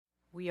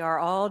We are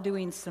all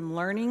doing some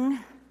learning,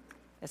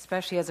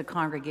 especially as a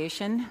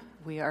congregation.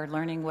 We are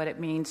learning what it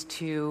means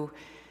to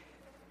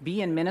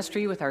be in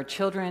ministry with our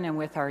children and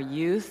with our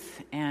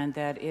youth, and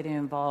that it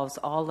involves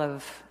all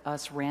of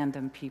us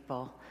random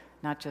people,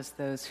 not just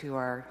those who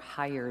are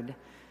hired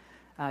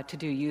to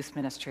do youth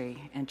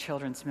ministry and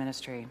children's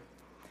ministry.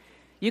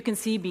 You can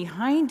see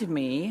behind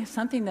me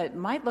something that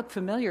might look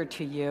familiar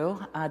to you.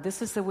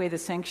 This is the way the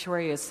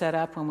sanctuary is set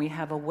up when we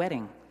have a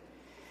wedding.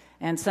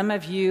 And some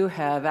of you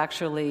have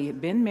actually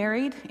been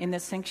married in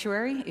this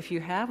sanctuary. If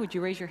you have, would you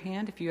raise your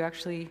hand if you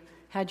actually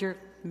had your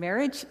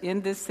marriage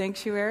in this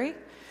sanctuary?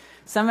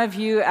 Some of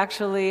you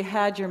actually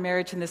had your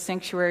marriage in the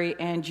sanctuary,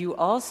 and you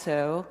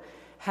also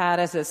had,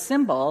 as a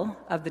symbol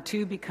of the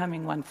two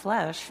becoming one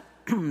flesh,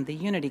 the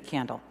unity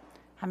candle.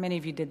 How many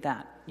of you did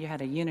that? You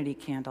had a unity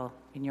candle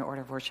in your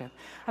order of worship.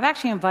 I've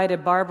actually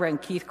invited Barbara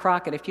and Keith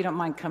Crockett, if you don't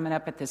mind coming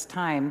up at this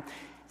time.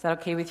 Is that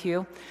okay with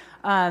you?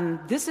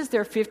 This is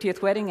their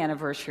 50th wedding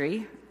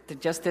anniversary.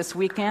 Just this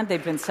weekend,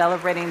 they've been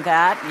celebrating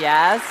that.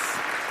 Yes.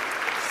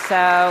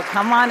 So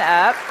come on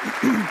up.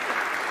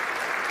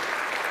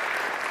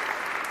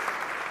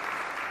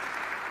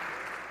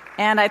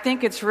 And I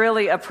think it's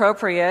really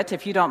appropriate,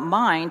 if you don't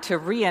mind, to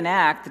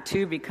reenact the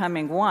two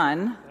becoming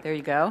one. There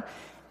you go.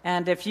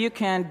 And if you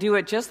can do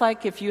it just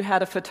like if you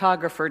had a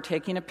photographer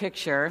taking a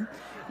picture,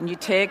 and you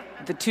take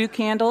the two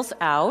candles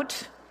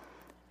out,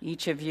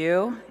 each of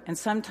you, and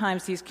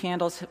sometimes these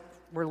candles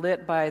were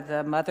lit by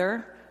the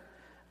mother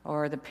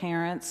or the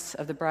parents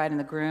of the bride and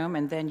the groom,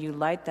 and then you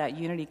light that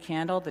unity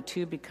candle, the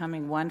two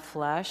becoming one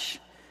flesh,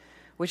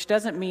 which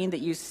doesn't mean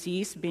that you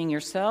cease being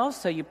yourselves,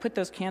 so you put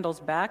those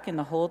candles back in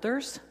the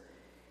holders,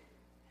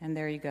 and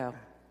there you go.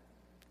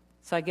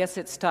 So I guess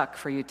it stuck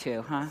for you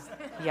too, huh?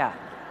 Yeah,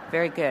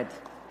 very good.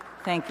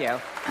 Thank you.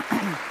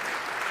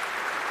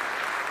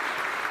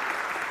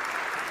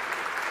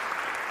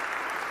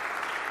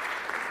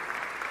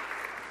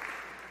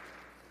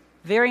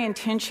 Very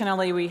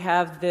intentionally, we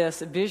have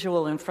this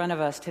visual in front of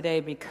us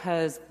today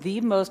because the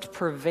most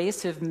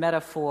pervasive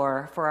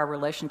metaphor for our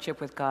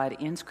relationship with God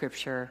in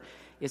Scripture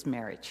is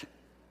marriage,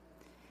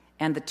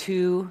 and the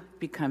two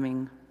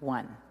becoming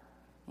one.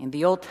 In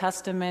the Old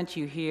Testament,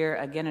 you hear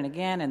again and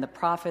again in the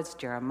prophets,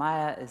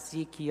 Jeremiah,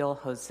 Ezekiel,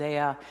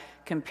 Hosea,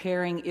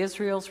 comparing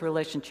Israel's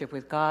relationship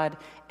with God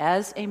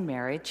as a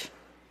marriage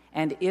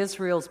and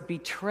Israel's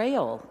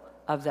betrayal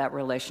of that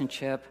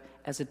relationship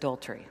as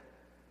adultery.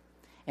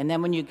 And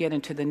then when you get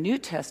into the New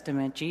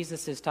Testament,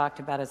 Jesus is talked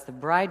about as the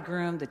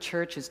bridegroom, the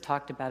church is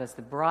talked about as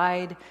the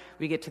bride.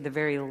 We get to the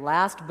very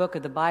last book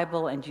of the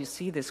Bible, and you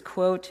see this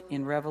quote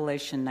in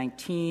Revelation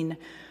 19,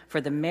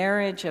 "For the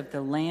marriage of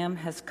the Lamb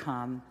has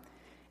come,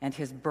 and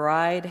his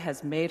bride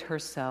has made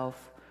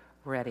herself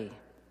ready."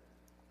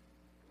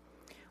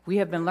 We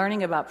have been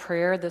learning about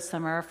prayer this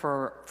summer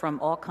from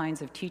all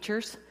kinds of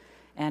teachers.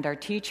 And our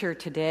teacher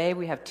today,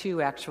 we have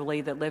two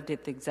actually that lived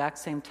at the exact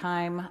same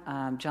time.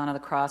 John of the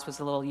Cross was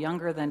a little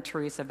younger than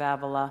Teresa of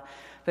Avila.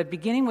 But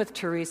beginning with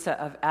Teresa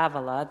of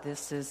Avila,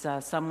 this is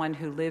someone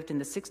who lived in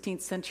the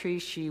 16th century.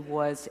 She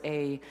was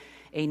a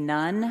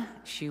nun.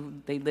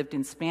 They lived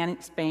in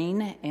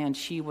Spain, and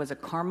she was a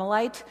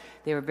Carmelite.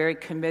 They were very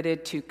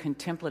committed to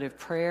contemplative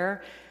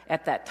prayer.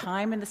 At that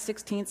time in the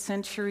 16th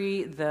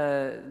century,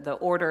 the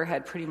order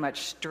had pretty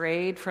much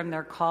strayed from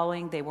their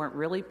calling. They weren't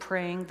really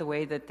praying the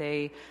way that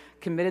they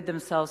committed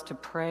themselves to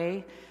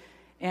pray.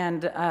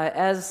 And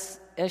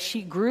as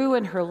she grew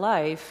in her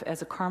life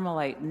as a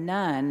Carmelite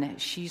nun,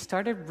 she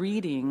started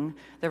reading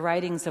the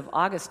writings of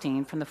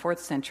Augustine from the 4th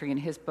century in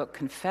his book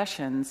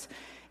Confessions,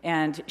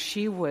 and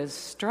she was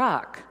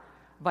struck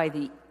by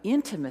the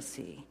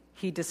intimacy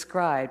he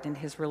described in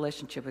his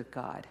relationship with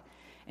God.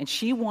 And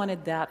she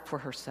wanted that for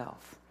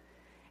herself.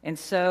 And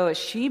so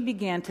she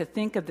began to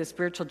think of the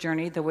spiritual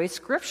journey the way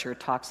Scripture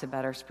talks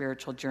about our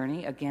spiritual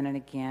journey again and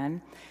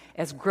again,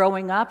 as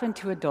growing up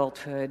into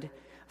adulthood,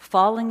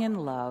 falling in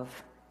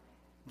love,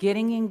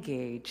 getting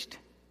engaged,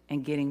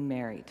 and getting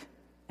married,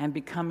 and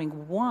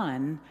becoming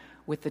one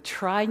with the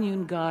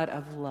triune God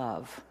of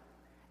love,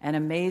 an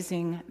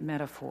amazing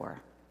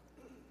metaphor.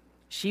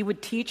 She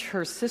would teach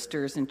her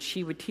sisters, and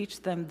she would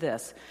teach them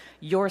this: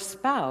 "Your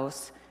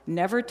spouse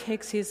never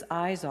takes his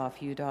eyes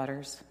off you,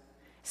 daughters.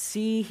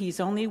 See,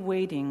 he's only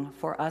waiting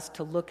for us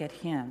to look at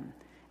him,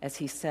 as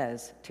he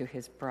says to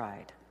his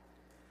bride."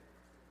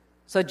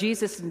 So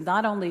Jesus is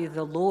not only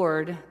the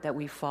Lord that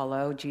we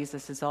follow,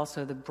 Jesus is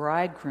also the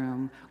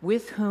bridegroom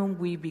with whom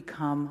we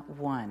become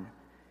one.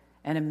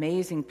 An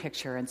amazing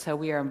picture. And so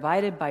we are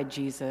invited by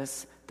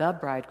Jesus, the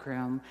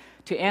bridegroom,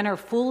 to enter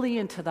fully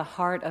into the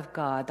heart of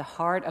God, the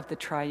heart of the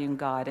triune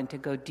God, and to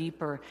go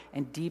deeper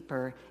and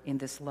deeper in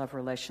this love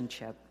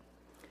relationship.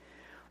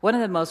 One of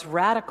the most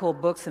radical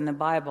books in the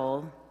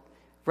Bible,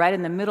 right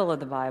in the middle of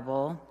the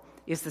Bible,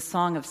 is the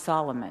Song of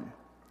Solomon.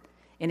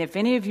 And if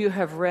any of you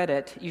have read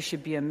it, you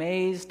should be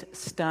amazed,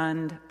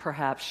 stunned,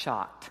 perhaps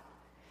shocked,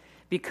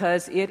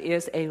 because it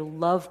is a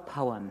love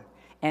poem,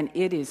 and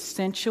it is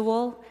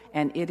sensual,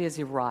 and it is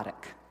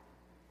erotic.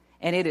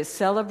 And it is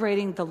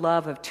celebrating the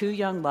love of two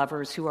young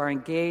lovers who are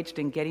engaged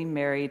and getting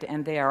married,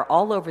 and they are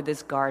all over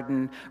this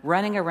garden,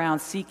 running around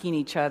seeking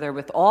each other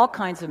with all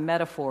kinds of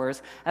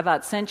metaphors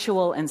about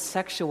sensual and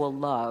sexual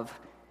love.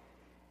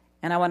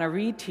 And I want to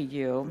read to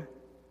you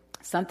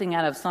something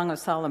out of Song of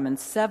Solomon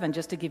 7,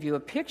 just to give you a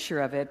picture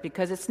of it,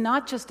 because it's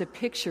not just a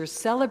picture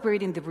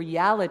celebrating the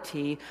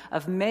reality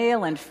of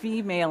male and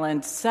female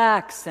and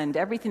sex and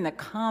everything that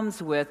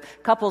comes with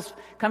couples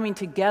coming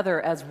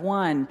together as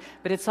one,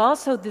 but it's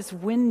also this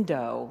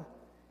window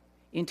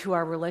into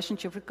our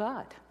relationship with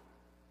God.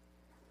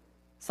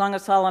 Song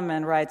of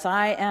Solomon writes,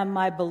 I am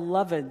my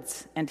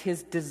beloved's, and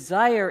his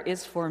desire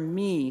is for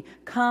me.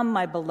 Come,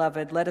 my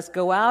beloved, let us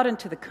go out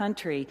into the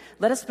country.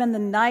 Let us spend the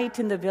night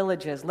in the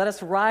villages. Let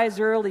us rise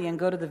early and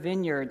go to the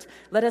vineyards.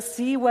 Let us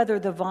see whether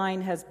the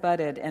vine has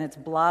budded and its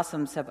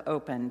blossoms have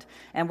opened,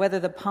 and whether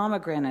the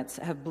pomegranates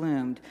have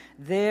bloomed.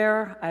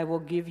 There I will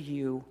give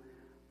you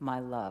my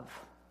love.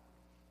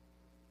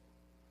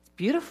 It's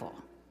beautiful.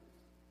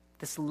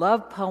 This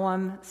love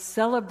poem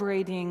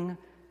celebrating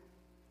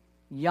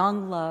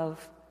young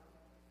love,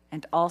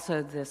 and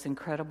also this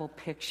incredible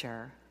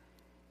picture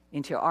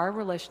into our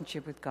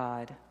relationship with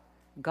God.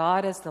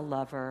 God as the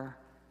lover,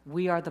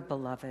 we are the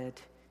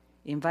beloved,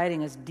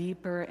 inviting us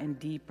deeper and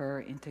deeper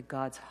into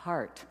God's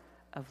heart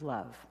of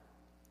love.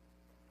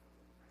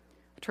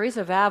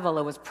 Teresa of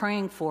Avila was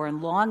praying for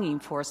and longing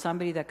for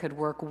somebody that could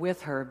work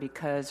with her,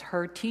 because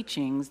her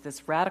teachings,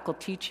 this radical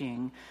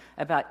teaching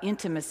about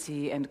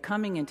intimacy and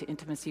coming into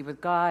intimacy with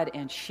God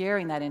and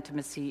sharing that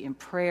intimacy in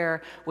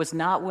prayer, was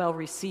not well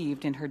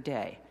received in her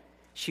day.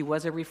 She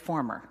was a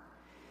reformer.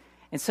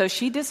 And so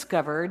she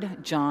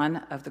discovered John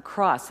of the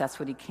Cross. That's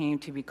what he came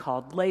to be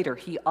called later.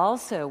 He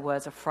also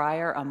was a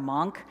friar, a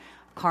monk,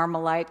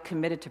 Carmelite,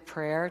 committed to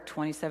prayer,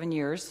 27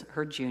 years,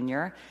 her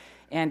junior.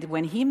 And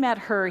when he met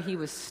her, he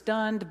was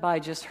stunned by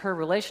just her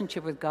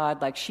relationship with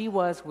God, like she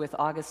was with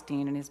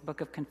Augustine in his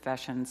Book of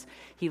Confessions.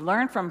 He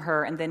learned from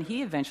her, and then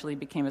he eventually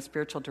became a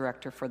spiritual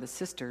director for the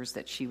sisters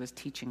that she was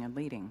teaching and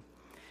leading.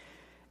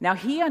 Now,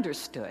 he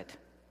understood,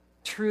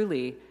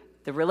 truly,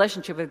 the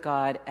relationship with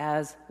God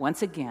as,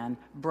 once again,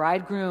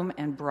 bridegroom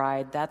and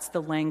bride. That's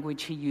the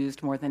language he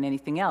used more than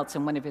anything else.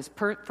 And one of his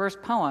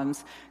first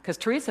poems, because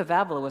Teresa of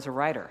Avila was a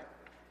writer,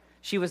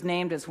 she was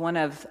named as one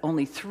of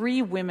only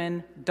 3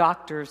 women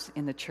doctors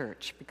in the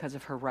church because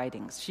of her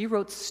writings. She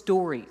wrote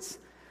stories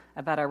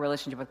about our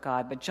relationship with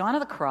God, but John of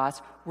the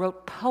Cross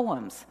wrote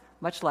poems,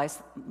 much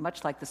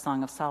like the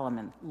Song of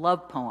Solomon,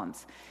 love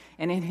poems.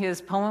 And in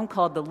his poem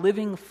called The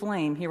Living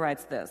Flame, he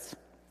writes this: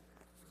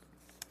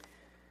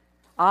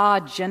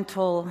 Ah,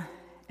 gentle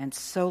and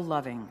so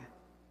loving,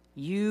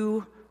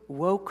 you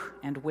woke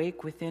and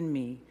wake within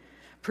me,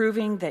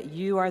 proving that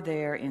you are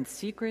there in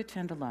secret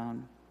and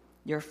alone.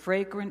 Your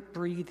fragrant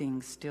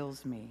breathing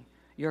stills me.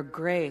 Your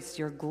grace,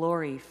 your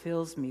glory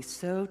fills me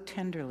so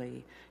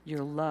tenderly.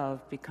 Your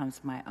love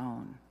becomes my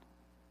own.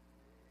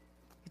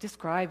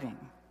 Describing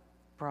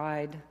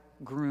bride,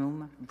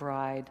 groom,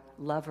 bride,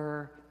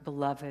 lover,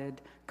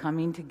 beloved,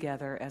 coming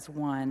together as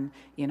one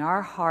in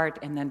our heart,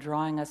 and then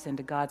drawing us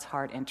into God's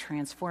heart and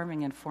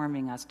transforming and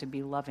forming us to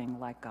be loving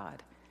like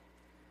God.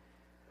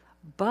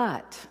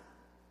 But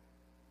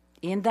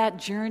in that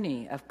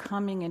journey of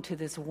coming into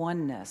this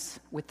oneness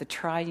with the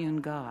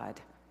triune God,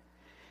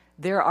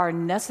 there are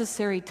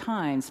necessary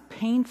times,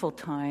 painful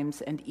times,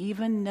 and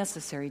even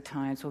necessary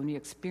times when we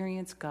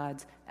experience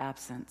God's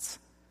absence.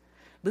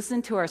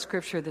 Listen to our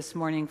scripture this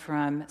morning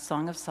from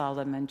Song of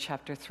Solomon,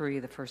 chapter 3,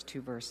 the first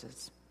 2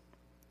 verses.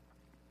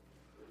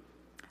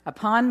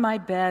 Upon my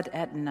bed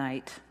at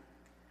night,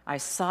 I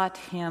sought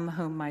him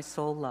whom my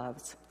soul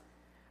loves.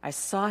 I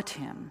sought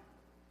him,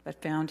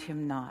 but found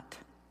him not.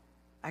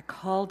 I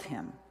called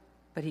him,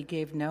 but he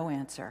gave no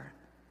answer.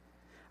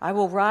 I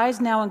will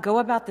rise now and go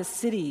about the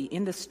city,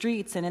 in the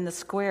streets and in the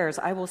squares.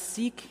 I will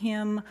seek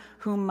him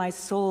whom my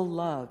soul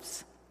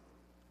loves.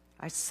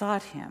 I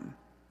sought him,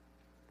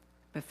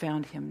 but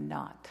found him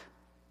not.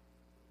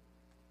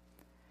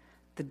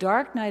 The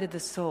dark night of the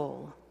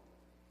soul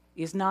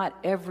is not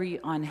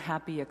every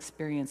unhappy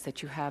experience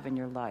that you have in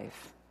your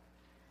life.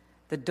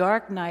 The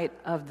dark night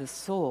of the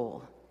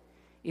soul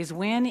is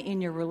when,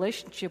 in your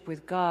relationship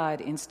with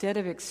God, instead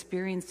of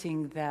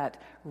experiencing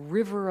that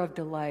river of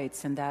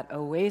delights and that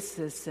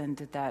oasis and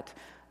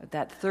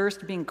that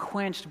thirst being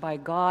quenched by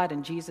God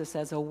and Jesus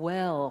as a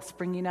well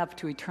springing up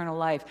to eternal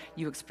life,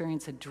 you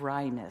experience a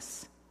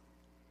dryness.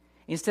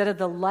 Instead of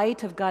the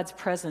light of God's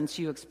presence,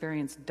 you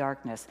experience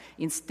darkness.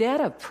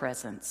 Instead of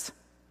presence,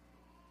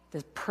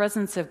 the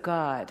presence of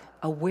God,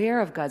 aware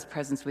of God's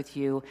presence with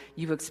you,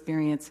 you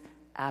experience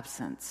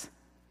absence.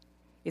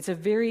 It's a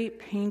very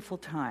painful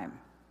time.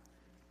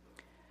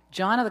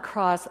 John of the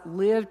Cross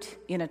lived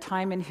in a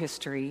time in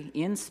history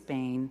in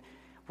Spain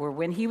where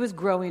when he was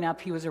growing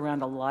up, he was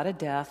around a lot of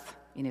death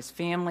in his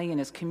family, in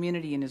his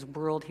community, in his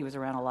world. He was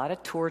around a lot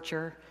of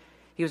torture.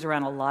 He was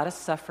around a lot of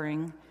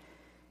suffering.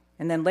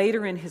 And then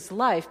later in his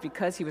life,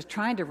 because he was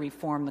trying to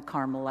reform the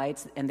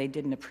Carmelites and they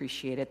didn't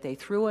appreciate it, they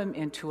threw him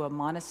into a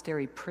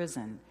monastery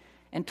prison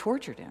and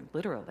tortured him,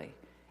 literally.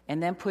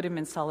 and then put him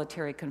in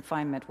solitary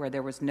confinement where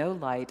there was no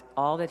light.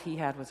 All that he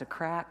had was a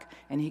crack,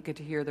 and he could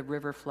hear the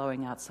river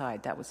flowing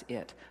outside. That was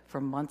it,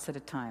 for months at a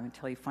time,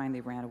 until he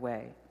finally ran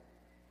away.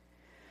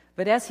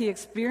 But as he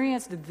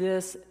experienced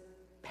this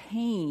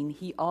pain,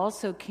 he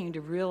also came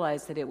to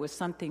realize that it was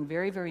something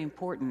very, very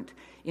important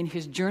in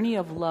his journey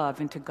of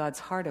love into God's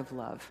heart of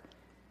love,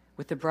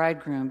 with the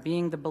bridegroom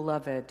being the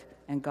beloved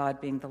and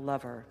God being the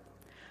lover.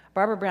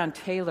 Barbara Brown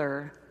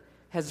Taylor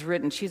has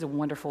written, she's a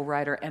wonderful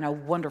writer and a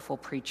wonderful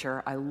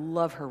preacher. I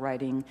love her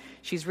writing.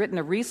 She's written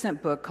a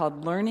recent book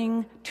called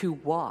Learning to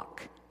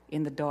Walk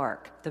in the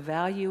Dark, the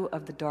Value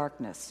of the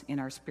Darkness in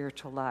Our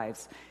Spiritual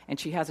Lives. And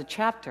she has a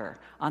chapter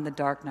on the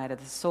dark night of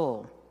the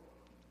soul.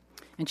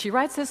 And she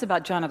writes this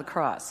about John of the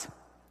Cross.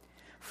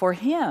 For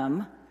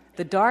him,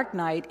 the dark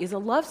night is a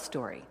love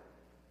story,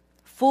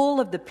 full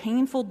of the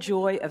painful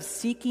joy of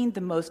seeking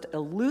the most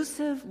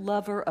elusive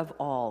lover of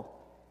all.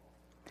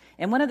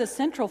 And one of the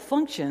central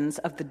functions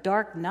of the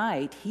dark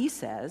night, he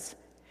says,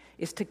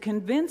 is to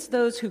convince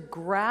those who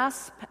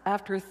grasp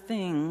after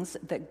things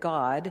that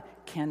God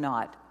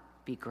cannot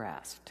be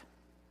grasped.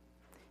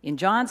 In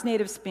John's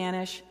native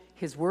Spanish,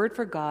 his word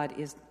for God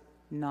is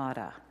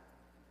nada.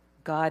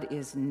 God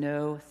is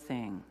no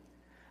thing.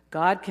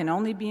 God can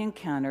only be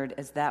encountered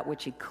as that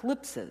which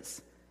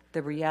eclipses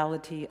the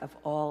reality of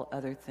all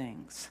other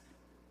things.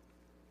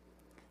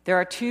 There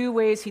are two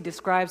ways he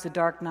describes the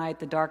dark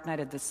night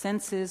of the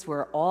senses,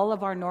 where all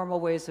of our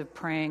normal ways of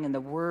praying and the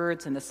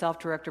words and the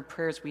self-directed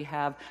prayers we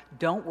have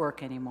don't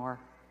work anymore.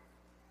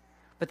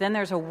 But then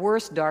there's a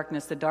worse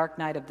darkness, the dark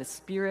night of the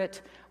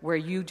spirit, where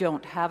you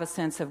don't have a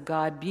sense of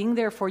God being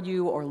there for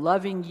you or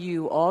loving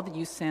you. All that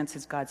you sense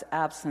is God's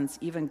absence,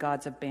 even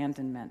God's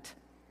abandonment.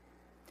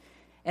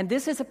 And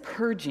this is a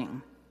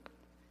purging.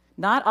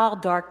 Not all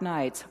dark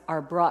nights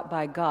are brought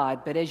by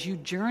God, but as you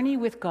journey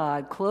with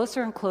God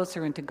closer and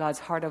closer into God's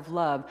heart of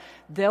love,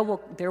 there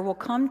will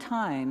come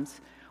times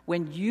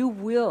when you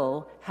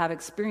will have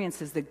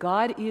experiences that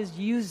God is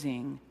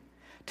using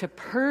to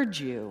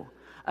purge you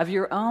of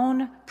your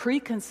own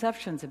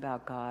preconceptions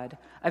about God,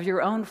 of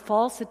your own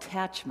false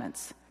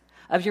attachments,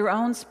 of your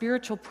own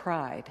spiritual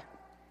pride.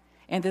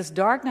 And this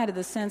dark night of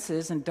the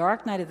senses and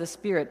dark night of the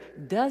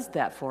spirit does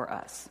that for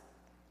us.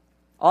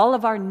 All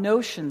of our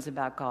notions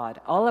about God,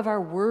 all of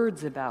our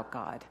words about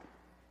God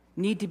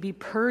need to be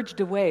purged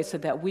away so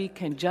that we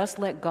can just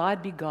let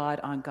God be God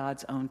on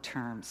God's own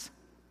terms.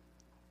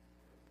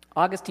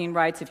 Augustine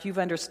writes, if you've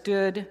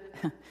understood,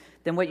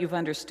 then what you've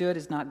understood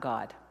is not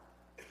God.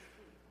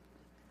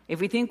 If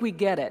we think we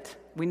get it,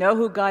 we know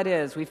who God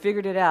is, we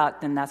figured it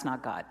out, then that's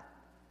not God.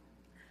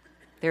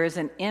 There is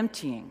an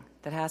emptying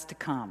that has to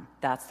come.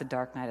 That's the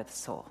dark night of the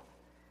soul,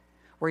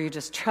 where you're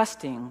just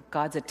trusting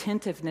God's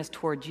attentiveness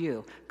toward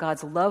you,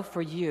 God's love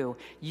for you.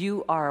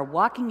 You are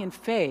walking in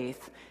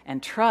faith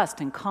and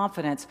trust and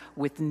confidence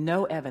with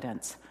no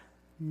evidence,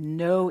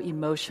 no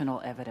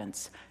emotional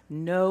evidence,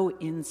 no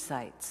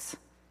insights.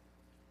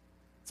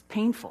 It's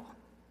painful.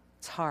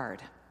 It's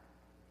hard.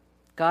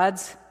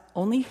 God's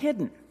only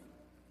hidden,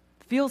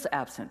 feels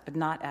absent, but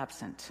not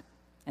absent.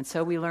 And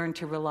so we learn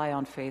to rely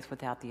on faith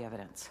without the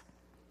evidence.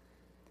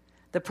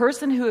 The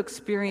person who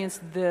experienced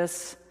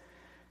this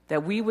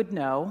that we would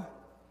know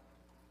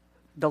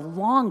the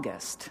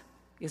longest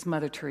is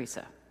Mother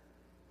Teresa.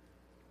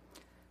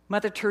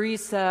 Mother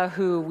Teresa,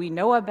 who we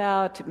know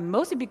about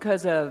mostly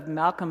because of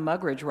Malcolm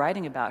Muggeridge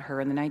writing about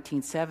her in the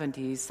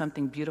 1970s,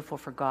 Something Beautiful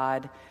for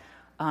God.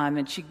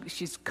 And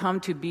she's come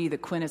to be the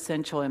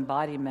quintessential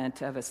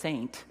embodiment of a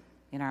saint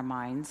in our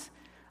minds.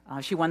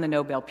 She won the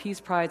Nobel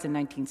Peace Prize in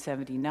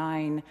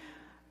 1979.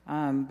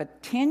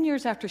 But 10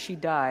 years after she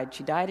died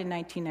in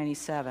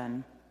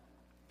 1997,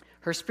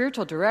 her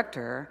spiritual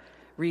director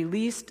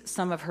released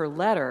some of her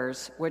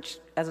letters, which,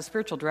 as a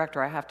spiritual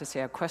director, I have to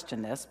say I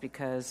question this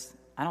because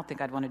I don't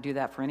think I'd want to do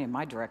that for any of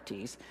my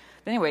directees.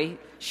 But anyway,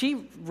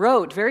 she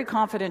wrote very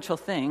confidential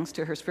things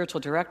to her spiritual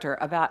director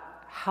about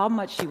how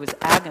much she was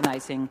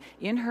agonizing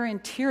in her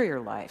interior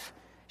life.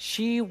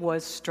 She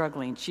was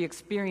struggling. She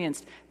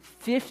experienced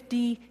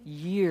 50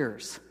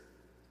 years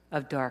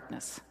of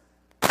darkness.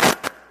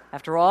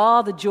 After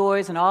all the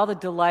joys and all the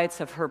delights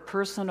of her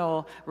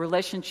personal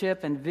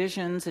relationship and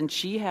visions, and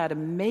she had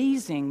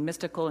amazing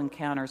mystical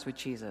encounters with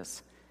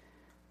Jesus,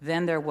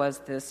 then there was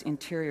this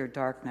interior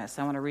darkness.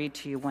 I want to read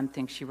to you one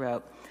thing she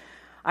wrote.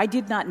 I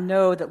did not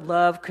know that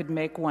love could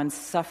make one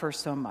suffer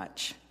so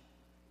much,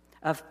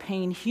 of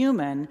pain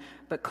human,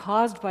 but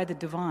caused by the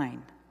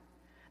divine.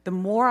 The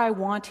more I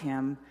want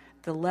him,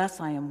 the less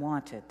I am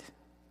wanted.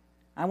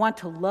 I want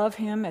to love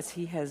him as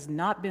he has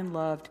not been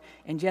loved,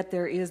 and yet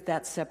there is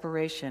that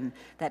separation,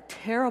 that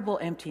terrible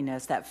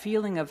emptiness, that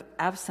feeling of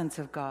absence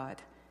of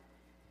God.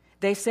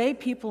 They say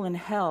people in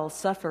hell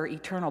suffer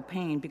eternal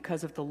pain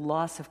because of the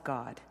loss of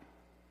God.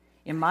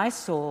 In my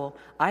soul,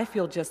 I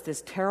feel just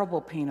this terrible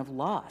pain of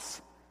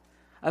loss,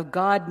 of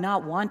God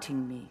not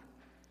wanting me,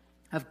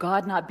 of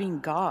God not being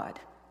God,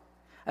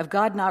 of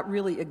God not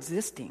really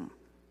existing.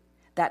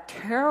 That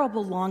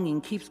terrible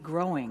longing keeps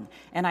growing,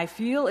 and I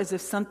feel as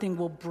if something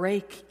will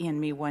break in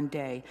me one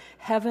day.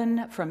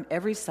 Heaven from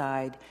every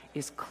side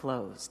is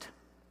closed.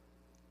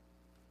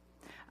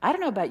 I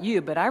don't know about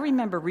you, but I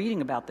remember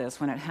reading about this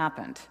when it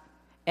happened,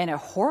 and it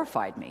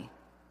horrified me.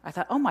 I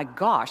thought, oh my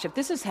gosh, if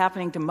this is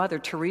happening to Mother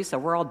Teresa,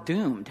 we're all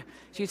doomed.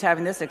 She's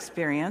having this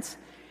experience.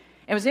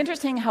 It was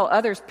interesting how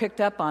others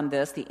picked up on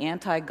this. The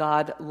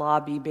anti-God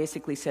lobby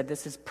basically said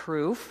this is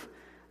proof,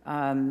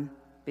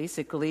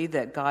 basically,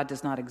 that God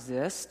does not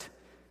exist.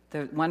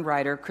 The one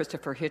writer,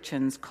 Christopher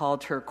Hitchens,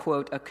 called her,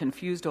 quote, a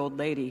confused old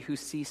lady who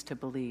ceased to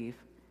believe.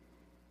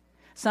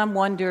 Some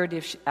wondered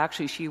if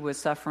she was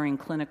suffering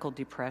clinical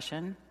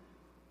depression.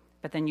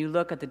 But then you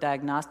look at the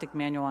diagnostic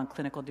manual on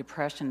clinical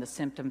depression, the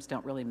symptoms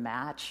don't really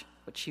match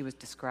what she was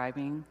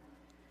describing.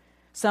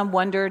 Some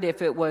wondered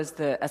if it was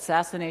the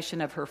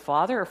assassination of her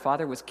father. Her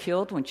father was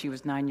killed when she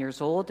was 9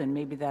 years old, and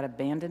maybe that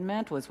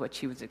abandonment was what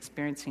she was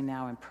experiencing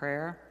now in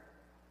prayer.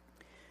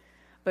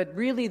 But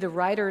really, the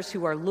writers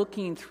who are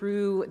looking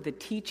through the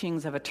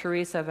teachings of a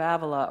Teresa of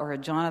Avila or a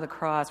John of the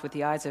Cross with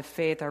the eyes of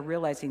faith are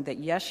realizing that,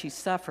 yes, she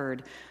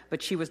suffered,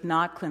 but she was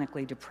not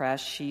clinically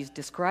depressed. She's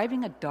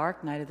describing a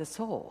dark night of the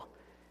soul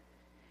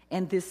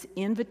and this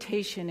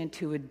invitation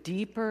into a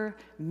deeper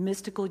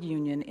mystical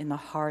union in the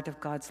heart of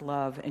God's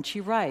love. And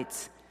she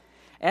writes,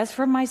 as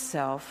for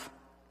myself,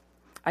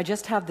 I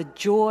just have the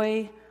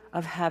joy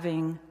of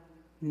having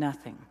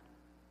nothing.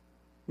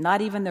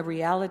 Not even the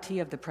reality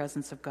of the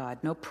presence of God.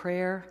 No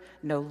prayer,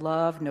 no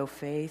love, no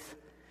faith.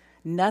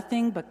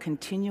 Nothing but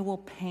continual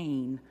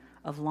pain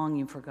of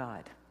longing for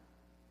God.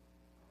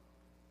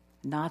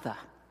 Nada.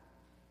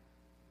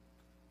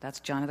 That's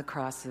John of the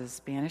Cross's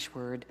Spanish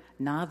word,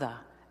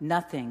 nada.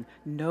 Nothing,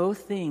 no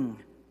thing.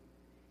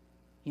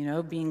 You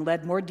know, being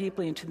led more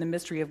deeply into the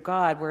mystery of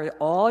God, where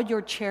all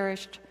your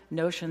cherished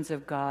notions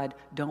of God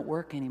don't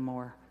work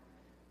anymore.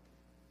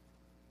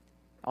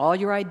 All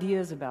your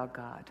ideas about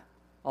God,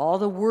 all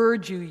the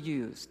words you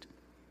used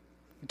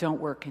don't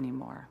work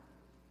anymore.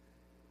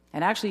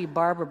 And actually,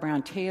 Barbara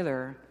Brown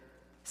Taylor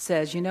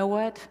says, you know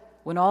what?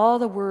 When all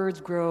the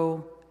words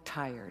grow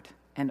tired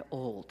and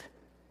old,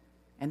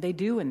 and they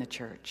do in the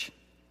church,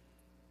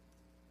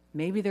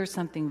 maybe there's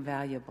something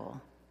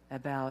valuable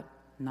about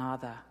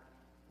nada,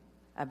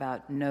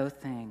 about no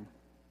thing.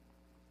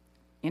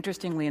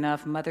 Interestingly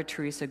enough, Mother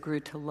Teresa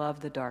grew to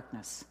love the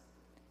darkness.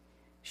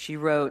 She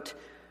wrote,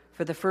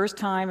 for the first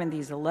time in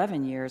these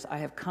 11 years, I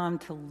have come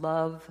to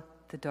love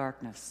the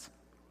darkness.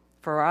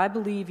 For I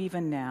believe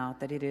even now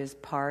that it is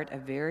part, a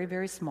very,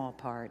 very small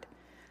part,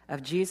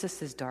 of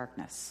Jesus'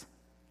 darkness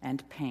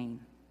and pain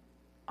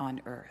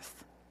on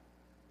earth.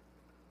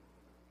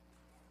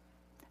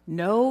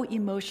 No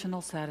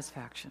emotional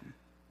satisfaction,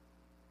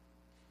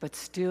 but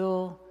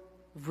still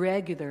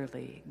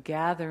regularly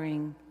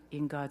gathering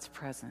in God's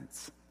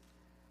presence.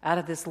 Out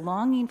of this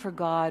longing for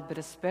God, but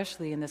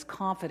especially in this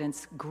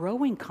confidence,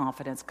 growing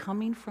confidence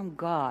coming from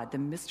God, the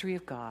mystery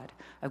of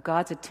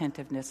God's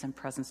attentiveness and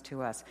presence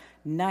to us.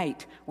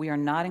 Night, we are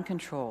not in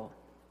control.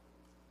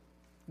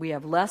 We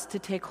have less to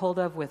take hold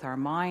of with our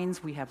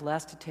minds. We have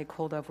less to take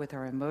hold of with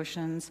our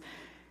emotions.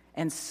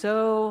 And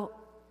so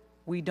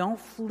we don't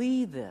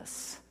flee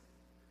this,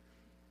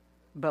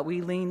 but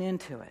we lean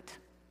into it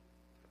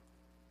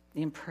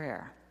in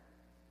prayer.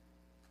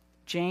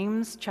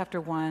 James chapter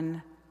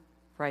 1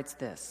 writes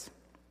this,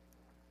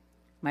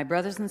 my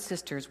brothers and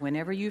sisters,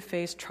 whenever you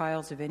face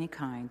trials of any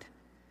kind,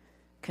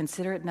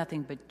 consider it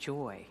nothing but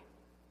joy,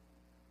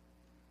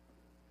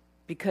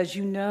 because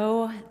you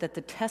know that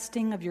the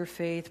testing of your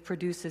faith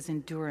produces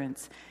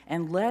endurance,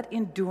 and let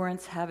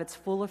endurance have its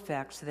full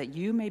effect so that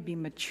you may be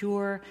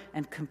mature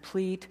and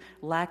complete,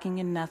 lacking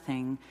in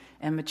nothing.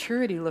 And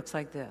maturity looks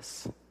like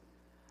this.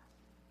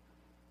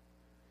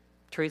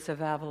 Teresa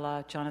of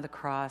Avila, John of the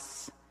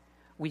Cross,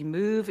 we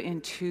move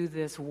into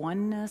this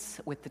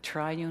oneness with the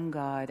triune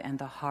God and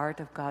the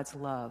heart of God's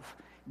love,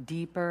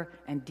 deeper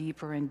and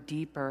deeper and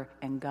deeper,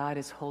 and God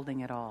is holding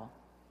it all.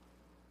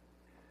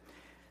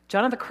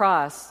 John of the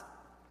Cross,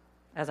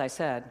 as I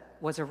said,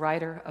 was a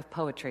writer of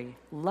poetry,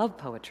 loved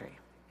poetry.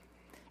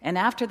 And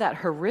after that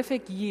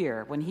horrific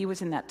year when he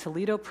was in that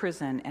Toledo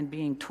prison and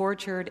being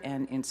tortured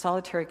and in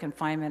solitary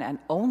confinement and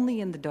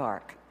only in the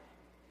dark,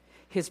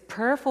 his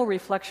prayerful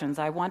reflections,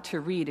 I want to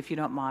read, if you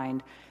don't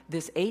mind,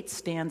 this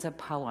 8-stanza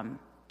poem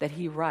that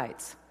he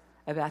writes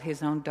about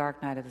his own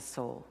dark night of the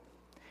soul.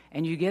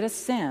 And you get a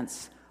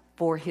sense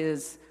for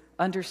his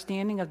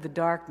understanding of the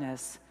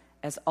darkness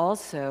as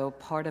also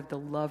part of the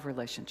love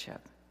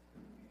relationship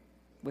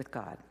with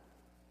God.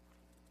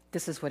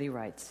 This is what he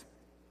writes.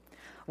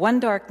 One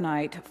dark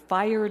night,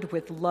 fired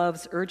with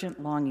love's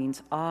urgent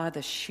longings,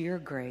 the sheer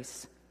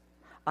grace.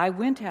 I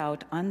went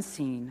out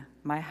unseen,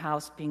 my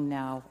house being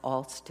now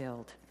all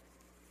stilled.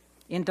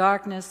 In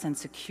darkness and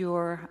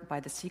secure, by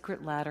the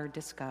secret ladder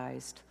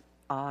disguised,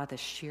 the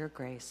sheer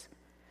grace.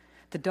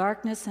 The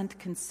darkness and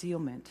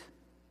concealment,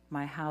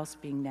 my house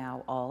being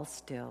now all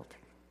stilled.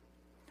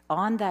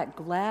 On that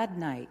glad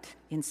night,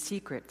 in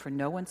secret, for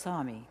no one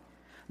saw me,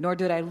 nor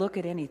did I look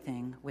at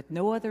anything, with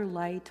no other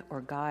light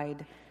or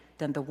guide,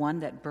 than the one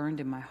that burned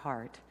in my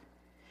heart.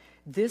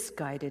 This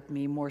guided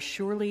me more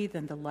surely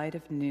than the light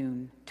of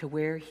noon to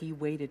where he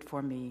waited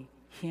for me,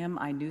 him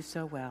I knew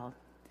so well,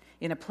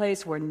 in a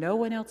place where no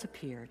one else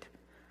appeared.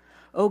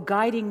 O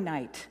guiding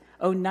night,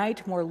 O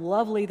night more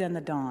lovely than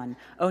the dawn,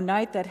 O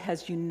night that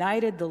has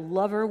united the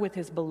lover with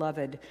his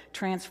beloved,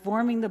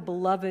 transforming the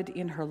beloved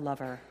in her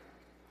lover.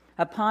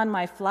 Upon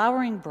my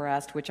flowering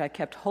breast, which I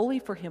kept holy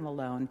for him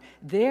alone,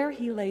 there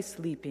he lay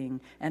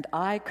sleeping, and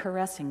I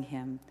caressing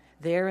him,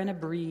 there in a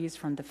breeze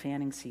from the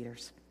fanning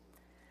cedars.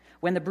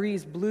 When the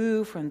breeze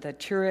blew from the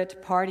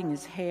turret, parting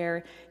his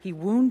hair, he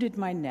wounded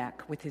my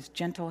neck with his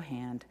gentle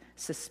hand,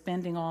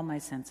 suspending all my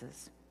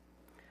senses.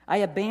 I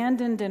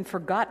abandoned and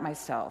forgot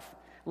myself,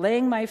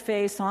 laying my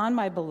face on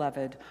my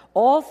beloved.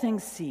 All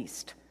things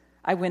ceased.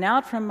 I went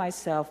out from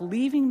myself,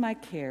 leaving my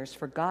cares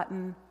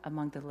forgotten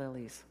among the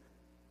lilies.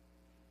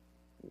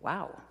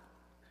 Wow.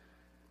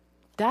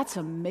 That's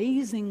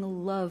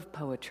amazing love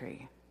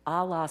poetry,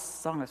 a la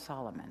Song of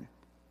Solomon.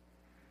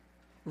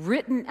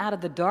 Written out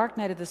of the dark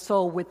night of the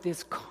soul with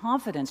this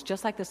confidence,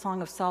 just like the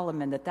Song of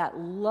Solomon, that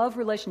love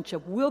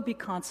relationship will be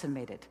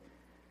consummated,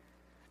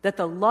 that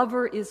the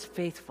lover is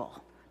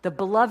faithful, the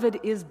beloved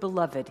is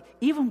beloved,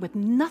 even with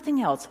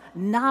nothing else,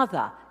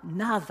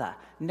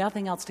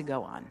 nothing else to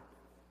go on.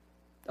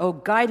 O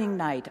guiding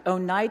night, O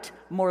night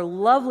more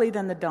lovely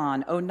than the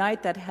dawn, O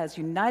night that has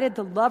united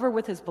the lover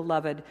with his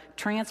beloved,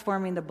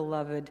 transforming the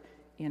beloved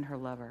in her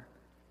lover.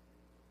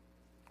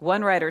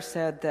 One writer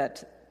said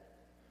that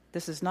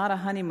this is not a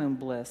honeymoon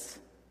bliss,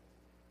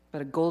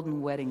 but a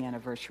golden wedding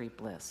anniversary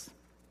bliss.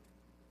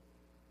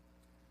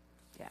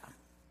 Yeah.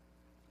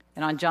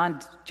 And on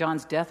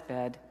John's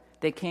deathbed,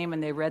 they came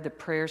and they read the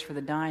prayers for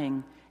the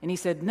dying, and he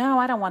said, "No,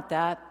 I don't want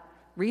that.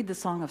 Read the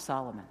Song of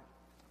Solomon.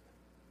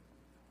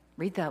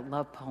 Read that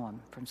love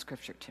poem from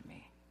Scripture to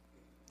me."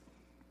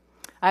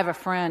 I have a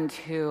friend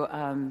who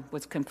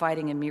was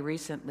confiding in me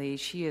recently.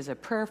 She is a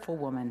prayerful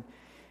woman,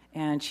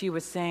 and she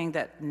was saying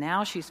that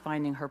now she's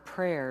finding her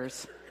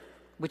prayers,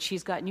 which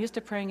she's gotten used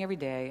to praying every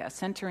day, a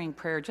centering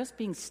prayer, just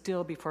being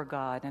still before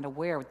God and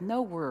aware with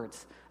no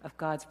words of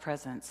God's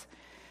presence.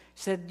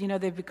 She said,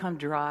 they've become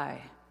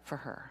dry for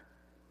her,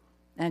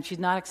 and she's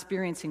not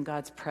experiencing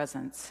God's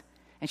presence.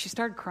 And she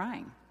started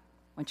crying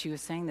when she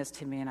was saying this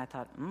to me, and I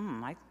thought,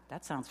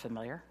 that sounds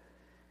familiar.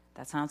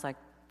 That sounds like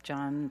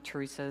John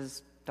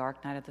Teresa's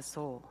Dark Night of the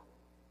Soul.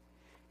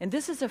 And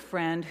this is a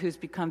friend who's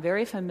become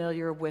very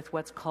familiar with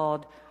what's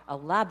called a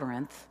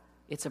labyrinth.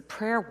 It's a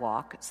prayer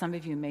walk. Some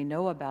of you may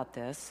know about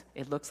this.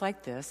 It looks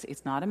like this.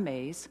 It's not a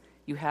maze.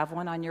 You have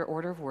one on your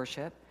order of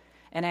worship.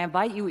 And I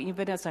invite you,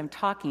 even as I'm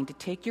talking, to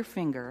take your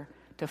finger,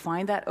 to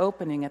find that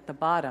opening at the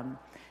bottom,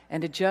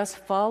 and to just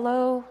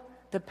follow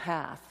the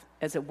path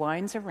as it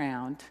winds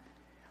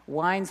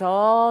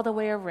all the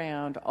way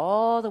around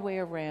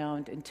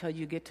until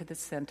you get to the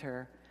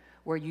center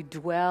where you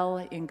dwell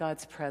in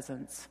God's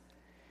presence.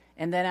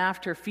 And then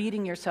after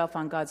feeding yourself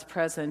on God's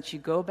presence, you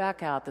go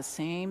back out the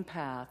same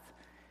path,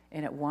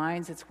 and it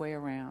winds its way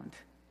around.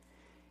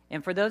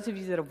 And for those of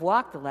you that have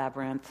walked the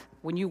labyrinth,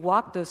 when you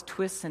walk those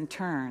twists and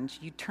turns,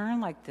 you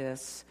turn like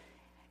this.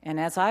 And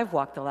as I've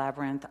walked the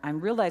labyrinth, I'm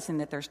realizing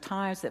that there's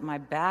times that my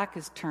back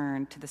is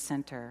turned to the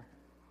center,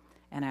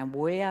 and I'm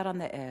way out on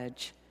the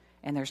edge,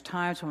 and there's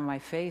times when my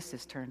face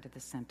is turned to the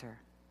center.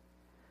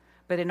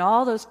 But in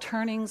all those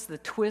turnings, the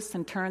twists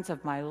and turns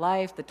of my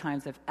life, the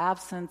times of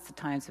absence, the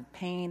times of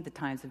pain, the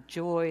times of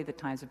joy, the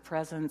times of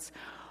presence,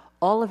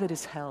 all of it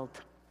is held.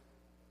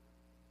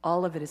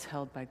 All of it is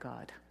held by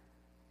God.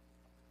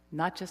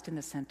 Not just in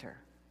the center.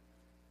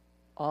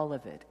 All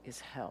of it is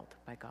held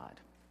by God.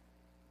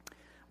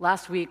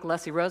 Last week,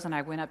 Leslie Rose and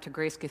I went up to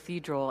Grace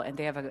Cathedral, and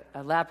they have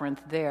a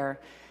labyrinth there.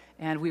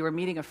 And we were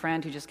meeting a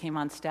friend who just came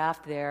on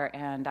staff there,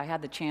 and I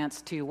had the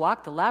chance to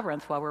walk the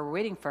labyrinth while we were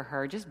waiting for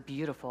her. Just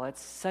beautiful.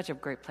 It's such a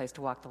great place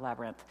to walk the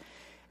labyrinth.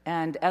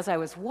 And as I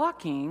was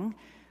walking,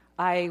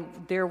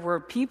 there were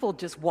people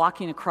just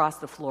walking across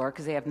the floor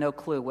because they have no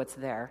clue what's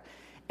there.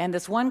 And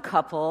this one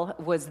couple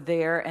was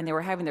there, and they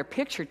were having their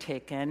picture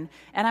taken,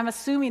 and I'm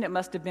assuming it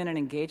must have been an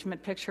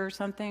engagement picture or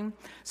something.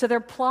 So they're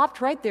plopped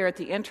right there at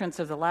the entrance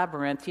of the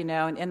labyrinth,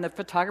 and the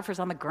photographer's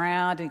on the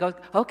ground, and goes,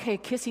 "Okay,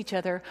 kiss each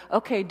other.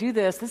 Okay, do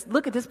this.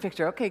 Look at this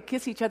picture. Okay,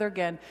 kiss each other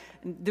again."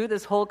 And do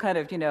this whole kind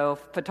of,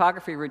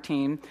 photography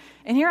routine.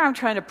 And here I'm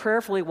trying to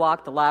prayerfully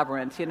walk the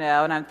labyrinth, and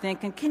I'm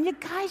thinking, can you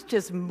guys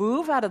just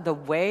move out of the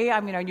way?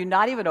 I mean, are you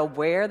not even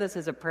aware this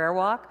is a prayer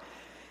walk?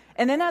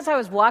 And then as I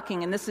was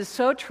walking, and this is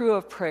so true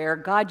of prayer,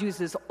 God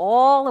uses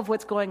all of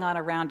what's going on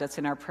around us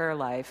in our prayer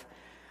life.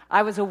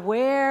 I was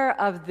aware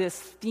of this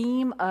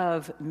theme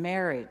of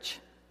marriage.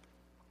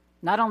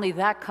 Not only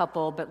that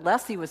couple, but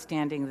Leslie was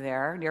standing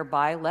there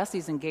nearby.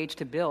 Leslie's engaged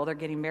to Bill. They're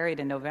getting married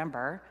in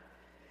November.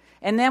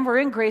 And then we're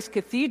in Grace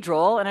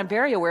Cathedral, and I'm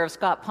very aware of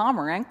Scott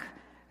Pomerink,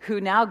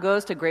 who now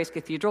goes to Grace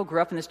Cathedral,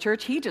 grew up in this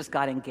church. He just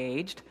got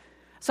engaged.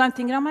 So I'm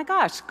thinking, oh my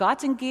gosh,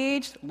 Scott's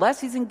engaged,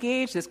 Leslie's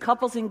engaged, this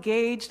couple's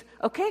engaged.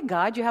 Okay,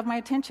 God, you have my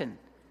attention.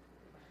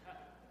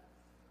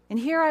 And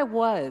here I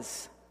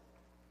was,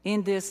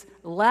 in this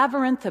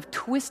labyrinth of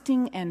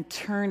twisting and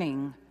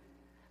turning,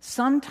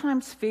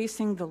 sometimes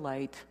facing the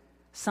light,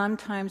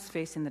 sometimes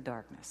facing the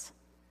darkness,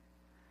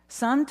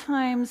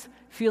 sometimes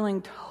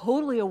feeling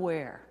totally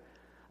aware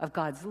of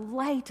God's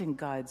light and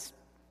God's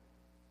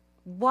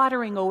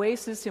watering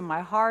oasis in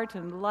my heart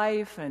and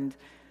life, and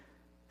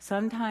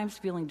sometimes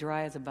feeling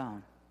dry as a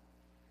bone.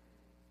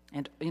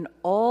 And in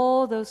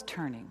all those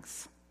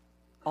turnings,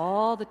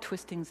 all the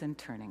twistings and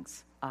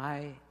turnings,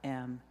 I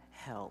am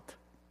held.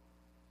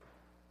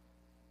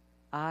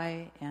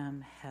 I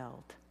am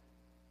held.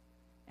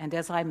 And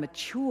as I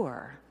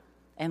mature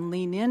and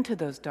lean into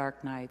those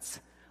dark nights,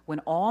 when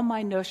all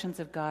my notions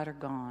of God are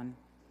gone,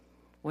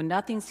 when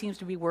nothing seems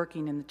to be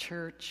working in the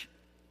church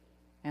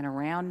and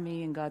around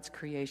me in God's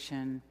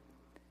creation,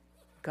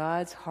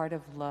 God's heart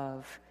of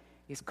love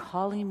is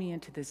calling me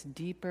into this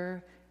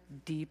deeper,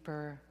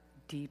 deeper,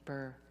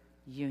 deeper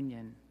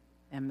union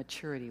and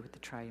maturity with the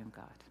triune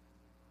God.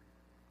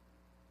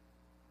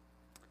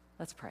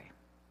 Let's pray.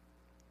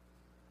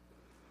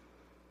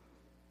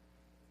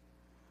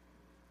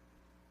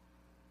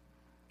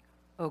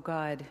 Oh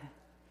God,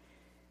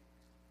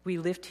 we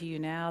lift to you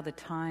now the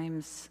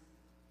times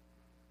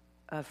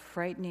of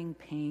frightening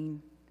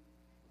pain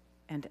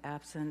and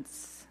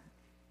absence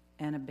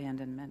and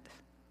abandonment,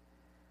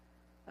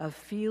 of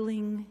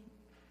feeling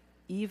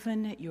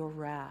even your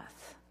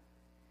wrath,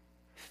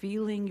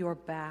 feeling your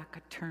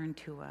back turned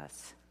to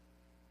us.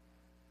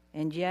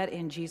 And yet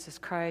in Jesus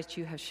Christ,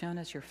 you have shown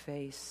us your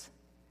face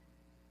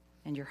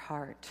and your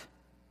heart,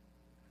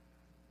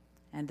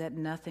 and that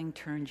nothing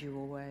turned you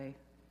away,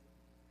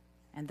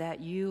 and that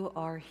you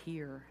are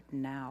here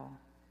now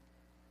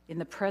in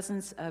the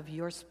presence of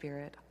your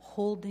Spirit,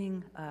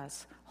 holding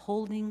us,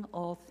 holding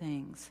all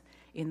things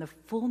in the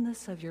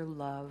fullness of your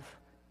love.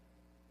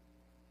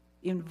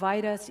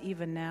 Invite us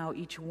even now,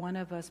 each one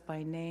of us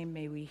by name,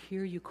 may we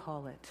hear you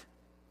call it,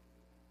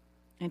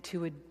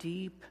 into a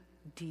deep,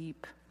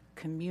 deep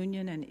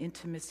communion and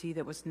intimacy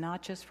that was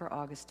not just for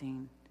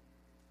Augustine,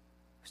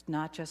 it was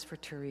not just for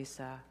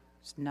Teresa,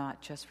 it was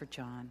not just for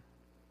John,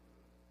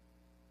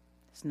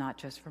 it's not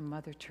just for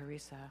Mother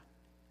Teresa,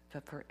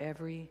 but for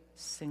every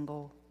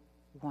single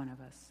one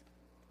of us.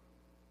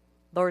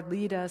 Lord,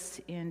 lead us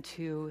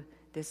into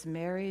this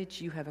marriage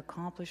you have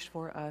accomplished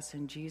for us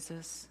in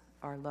Jesus,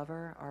 our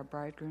lover, our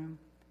bridegroom.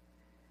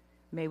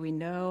 May we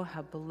know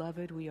how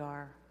beloved we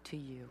are to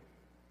you,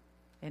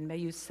 and may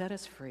you set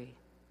us free.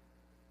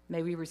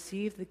 May we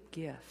receive the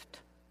gift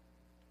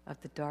of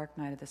the dark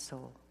night of the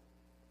soul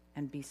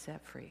and be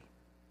set free.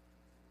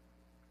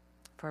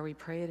 For we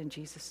pray it in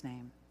Jesus'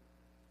 name.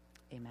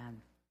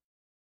 Amen.